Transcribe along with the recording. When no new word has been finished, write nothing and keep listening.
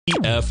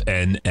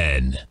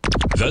TFNN,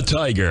 the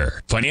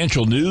Tiger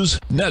Financial News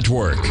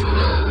Network.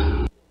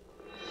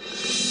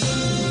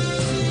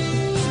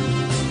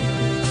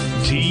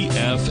 TFNN,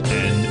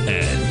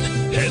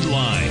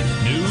 headline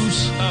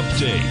news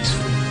update.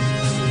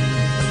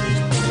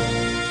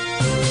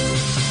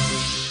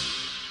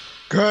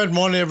 Good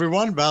morning,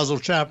 everyone. Basil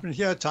Chapman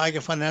here,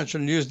 Tiger Financial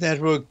News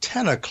Network,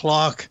 10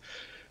 o'clock.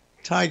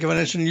 Tiger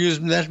Financial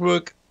News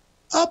Network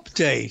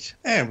update.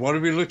 And what are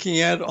we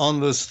looking at on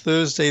this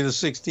Thursday, the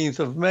 16th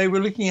of May?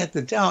 We're looking at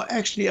the Dow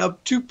actually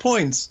up 2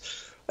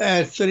 points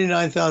at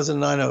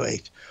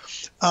 39,908.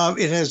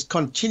 It has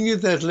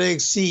continued that leg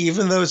C,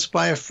 even though it's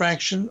by a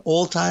fraction,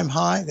 all-time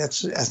high.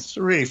 That's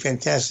really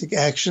fantastic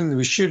action.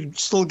 We should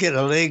still get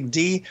a leg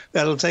D.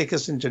 That'll take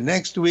us into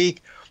next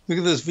week. Look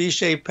at this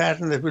V-shaped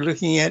pattern that we're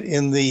looking at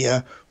in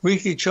the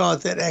weekly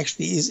chart. That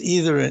actually is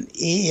either an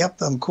E.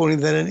 Yep, I'm calling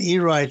that an E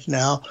right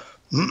now.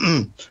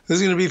 This is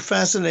going to be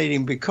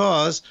fascinating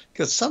because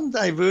some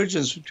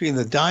divergence between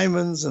the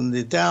diamonds and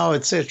the Dow,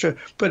 etc.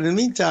 But in the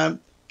meantime,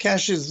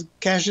 cash is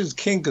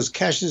king because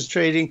cash is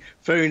trading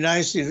very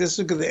nicely. Let's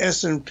look at the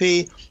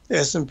S&P. The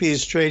S&P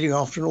is trading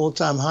after an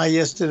all-time high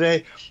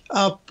yesterday,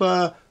 up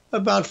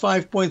about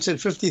 5 points at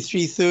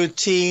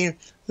 53.13.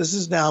 This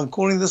is now, I'm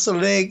calling this a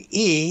leg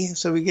E,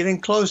 so we're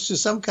getting close to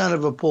some kind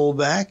of a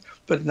pullback,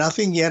 but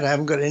nothing yet. I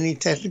haven't got any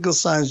technical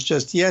signs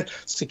just yet.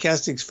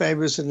 Stochastic's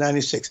fabulous at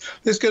 96.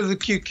 Let's go to the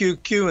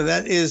QQQ, and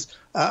that is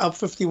up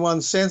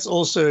 51 cents,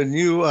 also a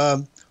new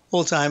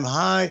all-time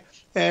high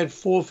at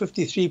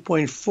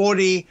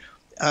 453.40.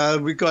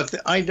 We got the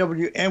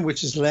IWM,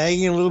 which is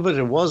lagging a little bit.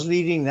 It was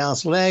leading, now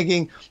it's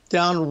lagging,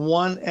 down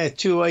 1 at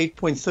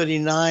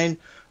 208.39.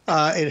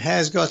 It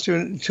has got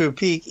to a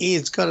peak E.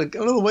 It's got a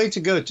little way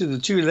to go to the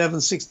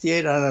 211.68.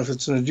 I don't know if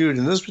it's going to do it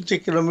in this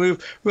particular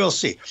move. We'll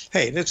see.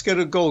 Hey, let's go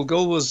to gold.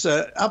 Gold was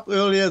up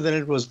earlier, then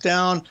it was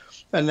down,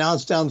 and now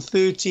it's down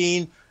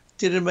 13.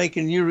 Did it make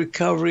a new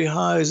recovery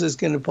high? Is this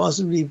going to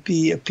possibly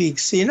be a peak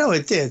C? No,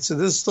 it did. So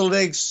this is the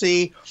leg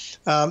C,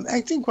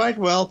 acting quite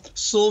well.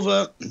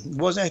 Silver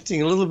was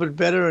acting a little bit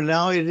better, and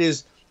now it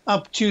is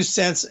up 2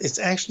 cents. It's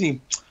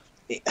actually...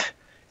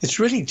 It's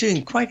really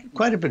doing quite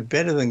a bit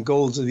better than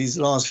gold these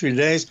last few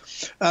days.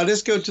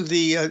 Let's go to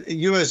the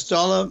U.S.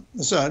 dollar.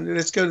 So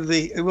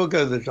we'll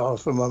go to the dollar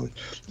for a moment.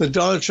 The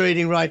dollar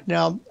trading right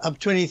now up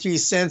 23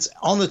 cents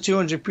on the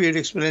 200-period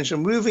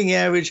exponential moving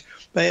average,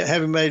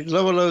 having made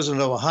lower lows and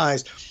lower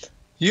highs.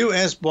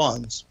 U.S.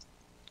 bonds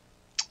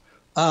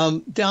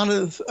down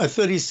a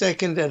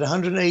 30-second at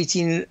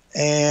 118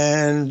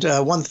 and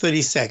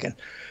 132nd.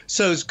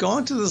 So it's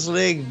gone to this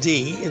leg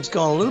D. It's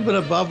gone a little bit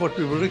above what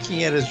we were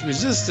looking at as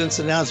resistance,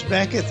 and now it's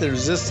back at the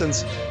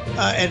resistance.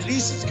 At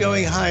least it's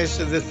going higher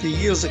so that the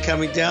yields are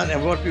coming down.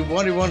 And what we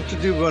want to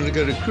do, we want to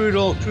go to crude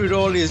oil. Crude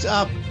oil is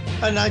up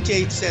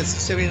 98 cents,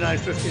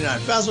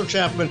 79.59. Basil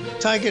Chapman,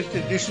 Tiger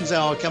Editions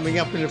Hour coming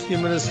up in a few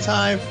minutes'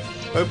 time.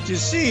 Hope to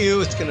see you.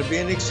 It's going to be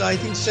an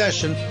exciting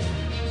session.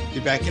 Be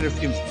back in a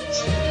few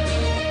minutes.